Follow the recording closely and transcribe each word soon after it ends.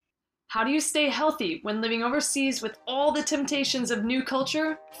How do you stay healthy when living overseas with all the temptations of new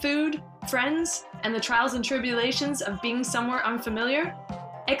culture, food, friends, and the trials and tribulations of being somewhere unfamiliar?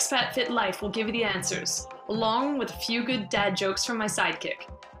 Expat Fit Life will give you the answers, along with a few good dad jokes from my sidekick.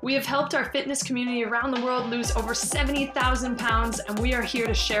 We have helped our fitness community around the world lose over 70,000 pounds, and we are here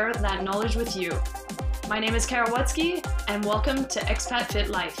to share that knowledge with you. My name is Kara Wutzke, and welcome to Expat Fit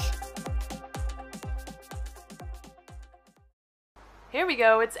Life. Here we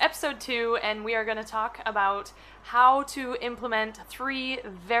go, it's episode 2, and we are going to talk about how to implement 3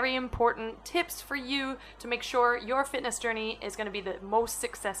 very important tips for you to make sure your fitness journey is going to be the most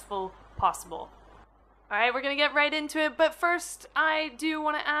successful possible. Alright, we're going to get right into it, but first I do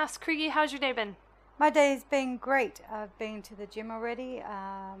want to ask, Kriegi, how's your day been? My day's been great. I've been to the gym already.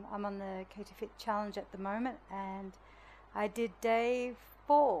 I'm on the K2 Fit Challenge at the moment, and I did day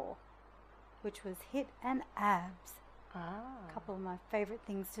 4, which was HIIT and abs. A couple of my favorite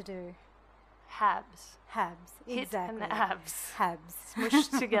things to do. Habs. Habs, exactly. HIIT and abs. Habs.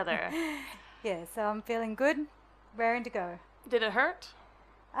 Smushed together. Yeah, so I'm feeling good, raring to go. Did it hurt?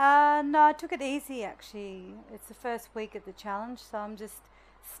 No, I took it easy actually. It's the first week of the challenge, so I'm just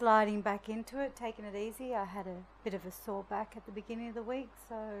sliding back into it, taking it easy. I had a bit of a sore back at the beginning of the week,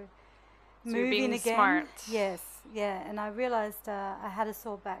 so you're moving being again. smart. Yes, yeah, and I realized I had a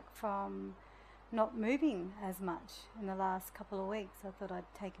sore back from not moving as much in the last couple of weeks. I thought I'd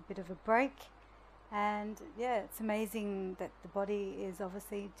take a bit of a break, and yeah, it's amazing that the body is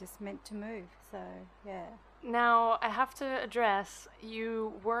obviously just meant to move. So yeah. Now, I have to address,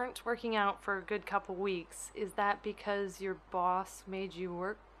 you weren't working out for a good couple weeks. Is that because your boss made you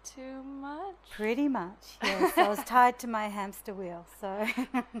work too much? Pretty much, yes. I was tied to my hamster wheel, so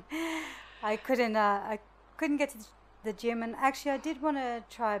I couldn't get to the gym. And actually I did want to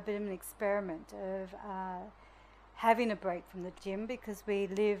try a bit of an experiment of having a break from the gym, because we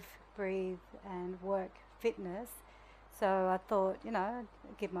live, breathe and work fitness. So I thought,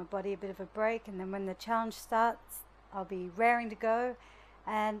 give my body a bit of a break, and then when the challenge starts, I'll be raring to go.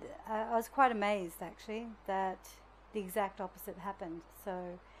 And I was quite amazed, actually, that the exact opposite happened.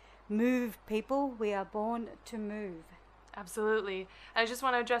 So move, people. We are born to move. Absolutely. I just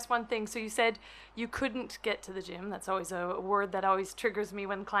want to address one thing. So you said you couldn't get to the gym. That's always a word that always triggers me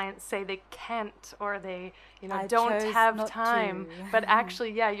when clients say they can't, or they, don't have time. But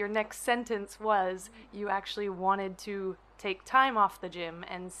actually, yeah, your next sentence was you actually wanted to take time off the gym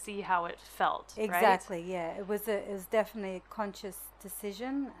and see how it felt. Exactly. Right? Yeah. It was definitely a conscious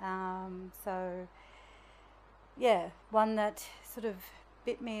decision. So yeah, one that sort of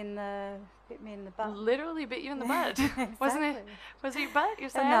bit me in the butt. Literally bit you in the butt. Exactly. Wasn't it? Was it your butt? Your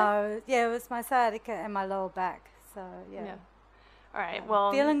sciatica? No, yeah, it was my sciatica and my lower back. So yeah. All right.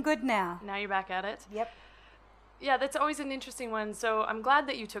 Well, feeling good now. Now you're back at it. Yep. Yeah, that's always an interesting one. So I'm glad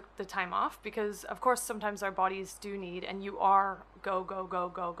that you took the time off, because of course sometimes our bodies do need, and you are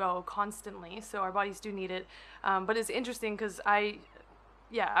go constantly. So our bodies do need it. But it's interesting because I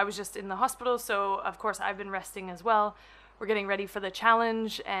was just in the hospital. So of course I've been resting as well. We're getting ready for the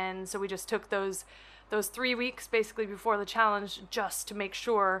challenge, and so we just took those 3 weeks basically before the challenge just to make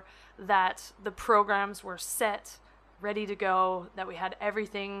sure that the programs were set, ready to go, that we had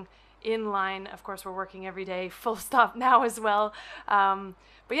everything in line. Of course, we're working every day, full stop now as well. But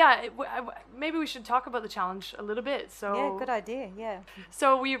yeah, maybe we should talk about the challenge a little bit. So yeah, good idea. Yeah.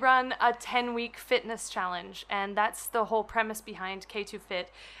 So we run a 10-week fitness challenge, and that's the whole premise behind K2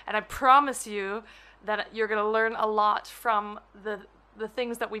 Fit. And I promise you that you're going to learn a lot from the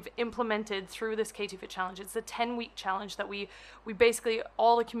things that we've implemented through this K2 Fit challenge. It's a 10-week challenge that we basically,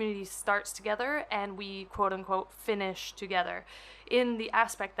 all the community starts together, and we quote unquote finish together, in the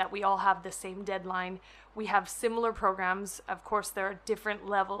aspect that we all have the same deadline. We have similar programs. Of course, there are different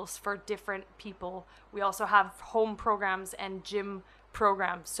levels for different people. We also have home programs and gym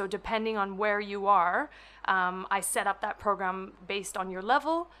programs. So depending on where you are, I set up that program based on your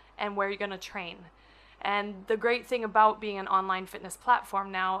level and where you're going to train. And the great thing about being an online fitness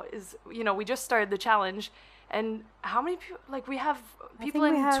platform now is, we just started the challenge, and how many people, we have people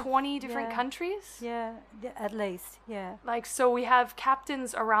in 20 different countries? Yeah, at least, yeah. So we have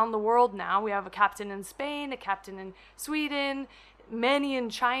captains around the world now. We have a captain in Spain, a captain in Sweden, many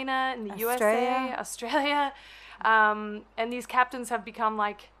in China, in the USA, Australia. And these captains have become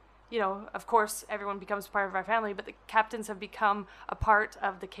of course, everyone becomes part of our family, but the captains have become a part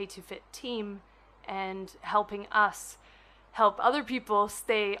of the K2 Fit team, and helping us help other people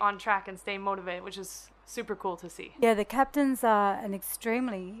stay on track and stay motivated, which is super cool to see. Yeah, the captains are an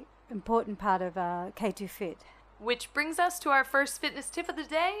extremely important part of K2 Fit. Which brings us to our first fitness tip of the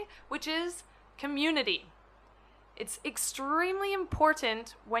day, which is community. It's extremely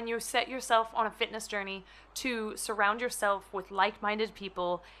important when you set yourself on a fitness journey to surround yourself with like-minded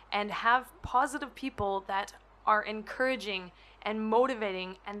people and have positive people that are encouraging and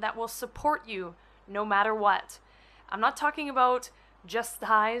motivating and that will support you no matter what. I'm not talking about just the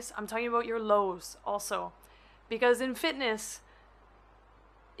highs, I'm talking about your lows also. Because in fitness,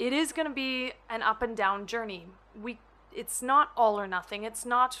 it is going to be an up and down journey. It's not all or nothing. It's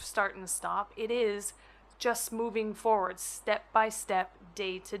not start and stop. It is just moving forward step by step,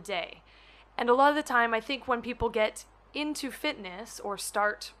 day to day. And a lot of the time, I think when people get into fitness or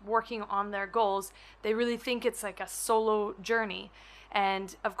start working on their goals, they really think it's like a solo journey.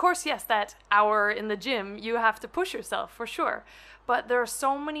 And of course, yes, that hour in the gym, you have to push yourself for sure. But there are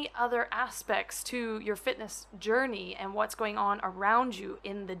so many other aspects to your fitness journey and what's going on around you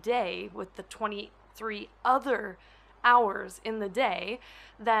in the day with the 23 other hours in the day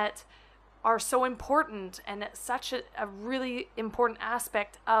that are so important, and it's such a really important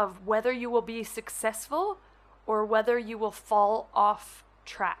aspect of whether you will be successful or whether you will fall off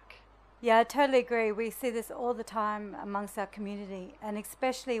track. Yeah, I totally agree. We see this all the time amongst our community, and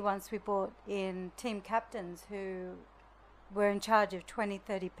especially once we brought in team captains who were in charge of 20,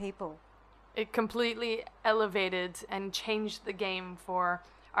 30 people. It completely elevated and changed the game for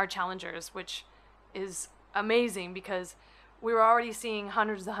our challengers, which is amazing because we were already seeing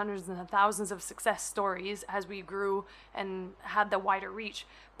hundreds and thousands of success stories as we grew and had the wider reach.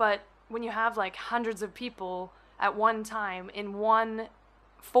 But when you have like hundreds of people at one time in one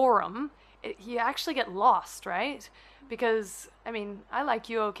forum, you actually get lost, right? Because, I mean, I like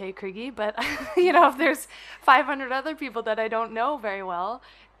you, okay, Kriggy, but, you know, if there's 500 other people that I don't know very well,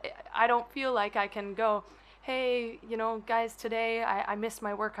 I don't feel like I can go, hey, you know, guys, today I missed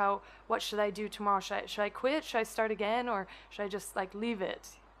my workout. What should I do tomorrow? Should I quit? Should I start again? Or should I just, like, leave it,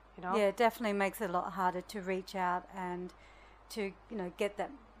 you know? Yeah, it definitely makes it a lot harder to reach out and to, you know, get that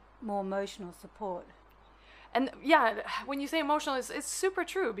more emotional support. And yeah, when you say emotional, it's super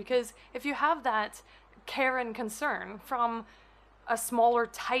true, because if you have that care and concern from a smaller,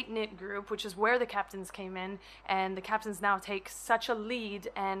 tight-knit group, which is where the captains came in, and the captains now take such a lead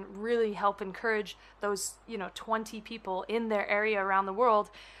and really help encourage those, you know, 20 people in their area around the world,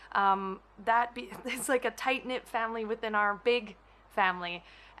 it's like a tight-knit family within our big family.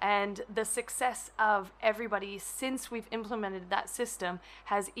 And the success of everybody since we've implemented that system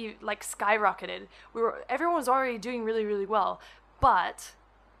has like skyrocketed. Everyone was already doing really, really well, but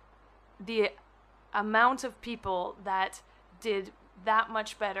the amount of people that did that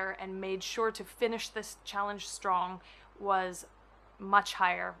much better and made sure to finish this challenge strong was much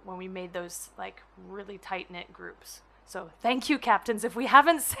higher when we made those like really tight-knit groups. So thank you, captains. If we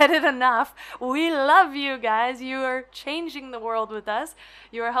haven't said it enough, we love you guys. You are changing the world with us.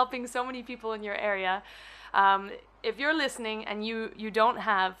 You are helping so many people in your area. If you're listening and you don't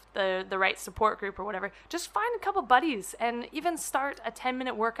have the right support group or whatever, just find a couple buddies and even start a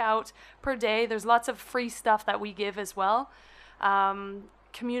 10-minute workout per day. There's lots of free stuff that we give as well.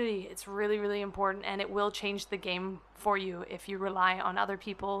 Community, it's really, really important, and it will change the game for you if you rely on other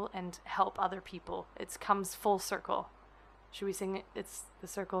people and help other people. It comes full circle. Should we sing it? It's the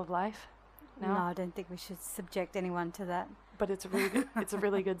circle of life? No, I don't think we should subject anyone to that. But it's a really good, it's a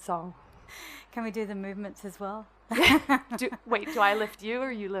really good song. Can we do the movements as well? Do I lift you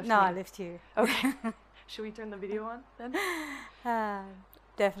or you lift me? No, I lift you. Okay. Should we turn the video on then?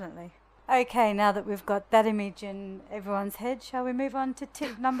 Definitely. Okay, now that we've got that image in everyone's head, shall we move on to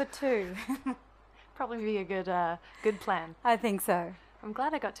tip number 2? Probably be a good plan. I think so. I'm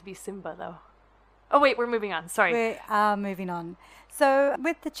glad I got to be Simba, though. Oh, wait, we're moving on. Sorry. We are moving on. So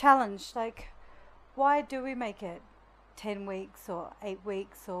with the challenge, like, why do we make it 10 weeks or 8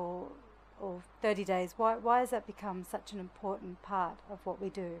 weeks or 30 days? Why has that become such an important part of what we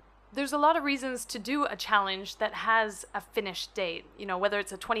do? There's a lot of reasons to do a challenge that has a finish date, you know, whether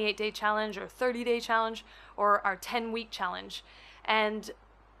it's a 28-day challenge or a 30-day challenge or our 10-week challenge. And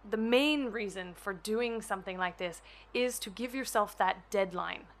the main reason for doing something like this is to give yourself that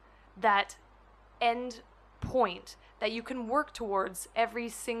deadline, that end point that you can work towards every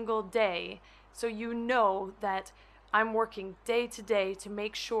single day, so you know that I'm working day to day to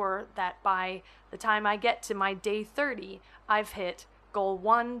make sure that by the time I get to my day 30, I've hit goal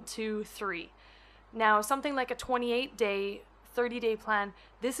 1, 2, 3. Now, something like a 28-day, 30-day plan,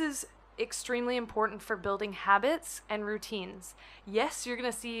 this is extremely important for building habits and routines. Yes, you're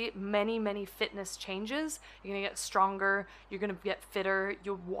going to see many, many fitness changes. You're going to get stronger. You're going to get fitter.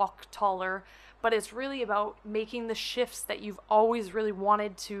 You'll walk taller. But it's really about making the shifts that you've always really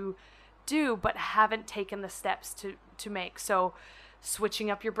wanted to do but haven't taken the steps to make. So switching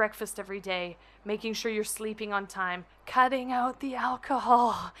up your breakfast every day, making sure you're sleeping on time, cutting out the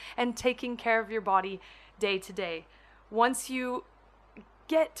alcohol, and taking care of your body day to day. Once you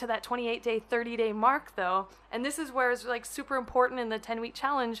get to that 28-day, 30-day mark though, and this is where it's like super important in the 10-week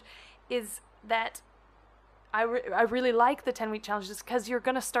challenge, is that I really like the 10-week challenges because you're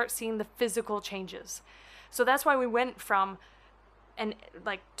going to start seeing the physical changes. So that's why we went from an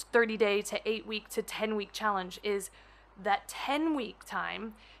 30-day to 8-week to 10-week challenge, is that 10-week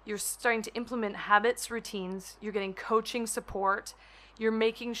time, you're starting to implement habits, routines, you're getting coaching support, you're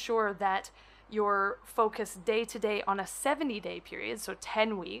making sure that you're focused day to day on a 70-day period, so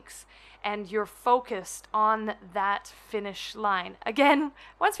 10 weeks, and you're focused on that finish line. Again,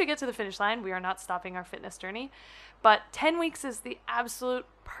 once we get to the finish line, we are not stopping our fitness journey, but 10 weeks is the absolute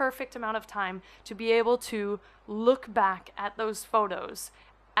perfect amount of time to be able to look back at those photos,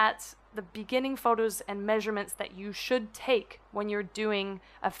 at the beginning photos and measurements that you should take when you're doing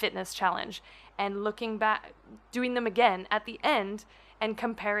a fitness challenge, and looking back, doing them again at the end and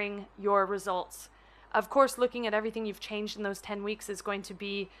comparing your results. Of course, looking at everything you've changed in those 10 weeks is going to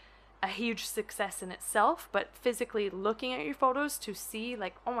be a huge success in itself, but physically looking at your photos to see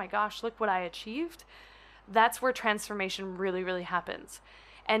like, oh my gosh, look what I achieved, that's where transformation really, really happens.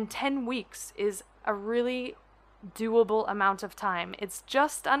 And 10 weeks is a really doable amount of time. It's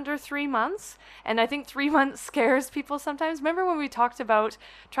just under 3 months, and I think 3 months scares people sometimes. Remember when we talked about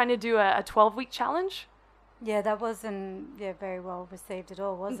trying to do a 12-week challenge? Yeah, that wasn't very well received at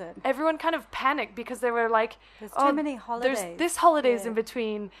all, was it? Everyone kind of panicked because they were like, there's too many holidays. There's this holidays in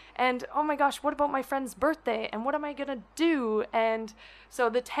between, and oh my gosh, what about my friend's birthday, and what am I gonna do? And so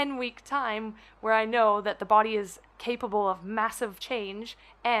the 10-week time where I know that the body is capable of massive change,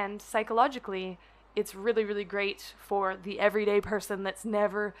 and psychologically it's really, really great for the everyday person that's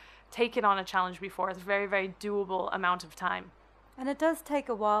never taken on a challenge before. It's a very, very doable amount of time. And it does take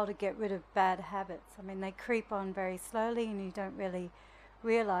a while to get rid of bad habits. I mean, they creep on very slowly and you don't really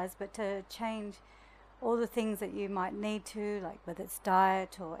realize, but to change all the things that you might need to, like whether it's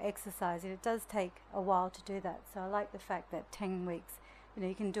diet or exercise, it does take a while to do that. So I like the fact that 10 weeks,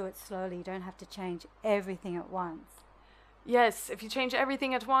 you can do it slowly. You don't have to change everything at once. Yes, if you change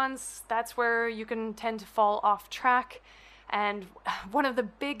everything at once, that's where you can tend to fall off track. And one of the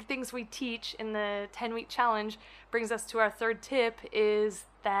big things we teach in the 10-week challenge brings us to our third tip, is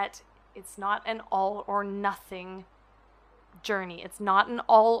that it's not an all or nothing journey. It's not an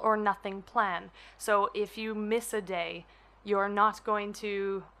all or nothing plan. So if you miss a day, you're not going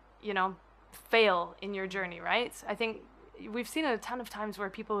to, fail in your journey, right? I think we've seen it a ton of times where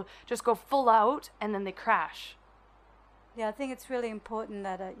people just go full out and then they crash. Yeah, I think it's really important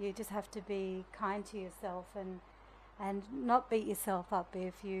that you just have to be kind to yourself and not beat yourself up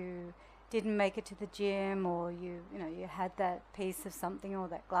if you didn't make it to the gym, or you had that piece of something or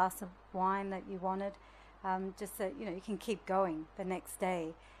that glass of wine that you wanted. Just that you can keep going the next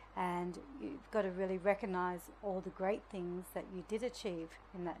day, and you've got to really recognize all the great things that you did achieve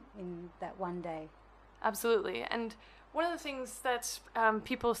in that one day. Absolutely. And one of the things that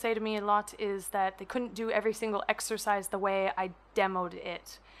people say to me a lot is that they couldn't do every single exercise the way I demoed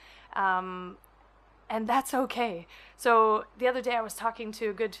it. And that's okay. So the other day I was talking to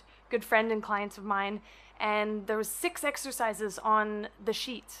a good friend and client of mine, and there was 6 exercises on the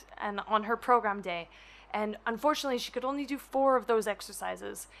sheet and on her program day. And unfortunately, she could only do 4 of those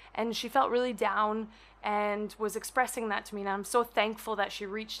exercises. And she felt really down and was expressing that to me. And I'm so thankful that she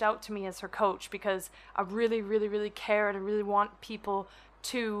reached out to me as her coach, because I really, really, really care, and I really want people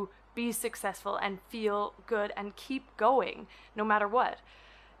to be successful and feel good and keep going no matter what.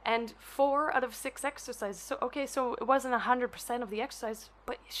 And 4 out of 6 exercises. So it wasn't 100% of the exercise,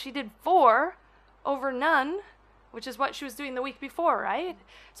 but she did 4 over none, which is what she was doing the week before, right?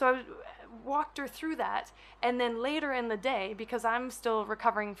 So I walked her through that. And then later in the day, because I'm still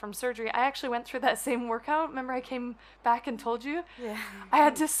recovering from surgery, I actually went through that same workout. Remember I came back and told you? Yeah. I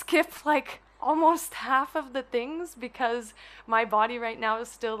had to skip almost half of the things because my body right now is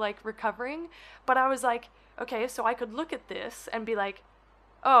still recovering. But I was like, okay, so I could look at this and be like,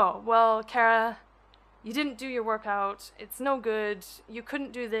 oh, well, Kara, you didn't do your workout. It's no good. You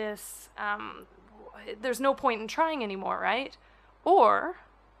couldn't do this. There's no point in trying anymore, right? Or,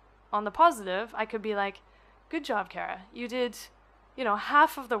 on the positive, I could be like, good job, Kara. You did,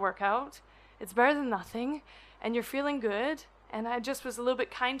 half of the workout. It's better than nothing, and you're feeling good. And I just was a little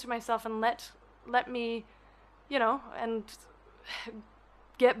bit kind to myself and let me, and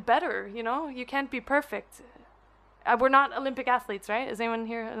get better, You can't be perfect. We're not Olympic athletes, right? Is anyone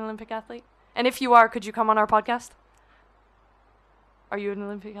here an Olympic athlete? And if you are, could you come on our podcast? Are you an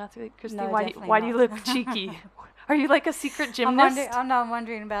Olympic athlete, Christy? No, why do you look cheeky? Are you like a secret gymnast? I'm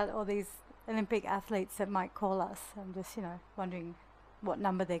wondering about all these Olympic athletes that might call us. I'm just, wondering what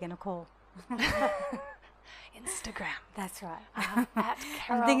number they're going to call. Instagram. That's right. At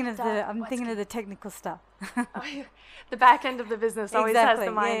I'm thinking of the technical stuff. The back end of the business always has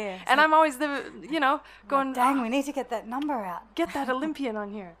the mind. Yeah. And I'm always going, dang, we need to get that number out. Get that Olympian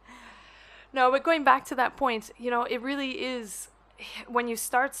on here. No, but going back to that point, it really is when you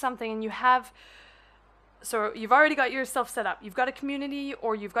start something and so you've already got yourself set up. You've got a community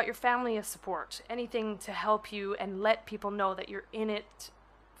or you've got your family of support, anything to help you and let people know that you're in it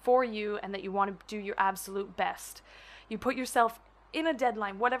for you and that you want to do your absolute best. You put yourself in a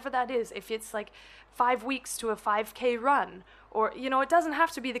deadline, whatever that is. If it's like 5 weeks to a 5K run, or, it doesn't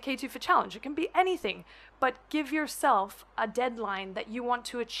have to be the K2 Fit Challenge. It can be anything, but give yourself a deadline that you want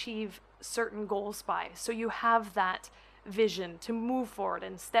to achieve certain goals by. So you have that vision to move forward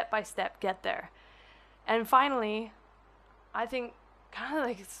and step by step get there. And finally, I think kind of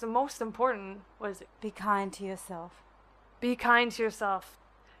like it's the most important, what is it? Be kind to yourself. Be kind to yourself.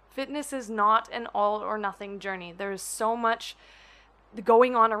 Fitness is not an all or nothing journey. There is so much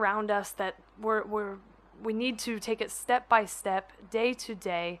going on around us that we need to take it step by step, day to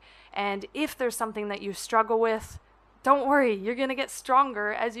day. And if there's something that you struggle with, don't worry, you're going to get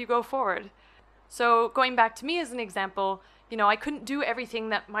stronger as you go forward. So going back to me as an example, I couldn't do everything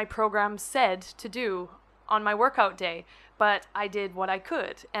that my program said to do on my workout day, but I did what I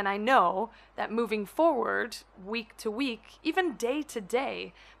could. And I know that moving forward, week to week, even day to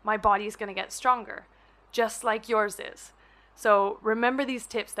day, my body is going to get stronger, just like yours is. So remember these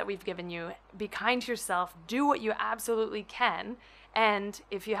tips that we've given you. Be kind to yourself. Do what you absolutely can. And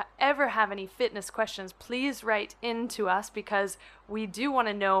if you ever have any fitness questions, please write in to us because we do want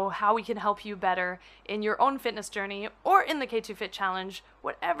to know how we can help you better in your own fitness journey or in the K2 Fit Challenge,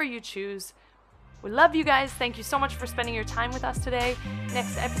 whatever you choose. We love you guys. Thank you so much for spending your time with us today.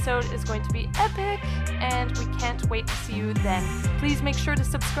 Next episode is going to be epic, and we can't wait to see you then. Please make sure to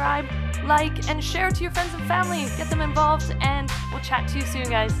subscribe, like, and share to your friends and family. Get them involved, and we'll chat to you soon,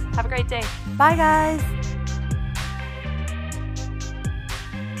 guys. Have a great day. Bye, guys.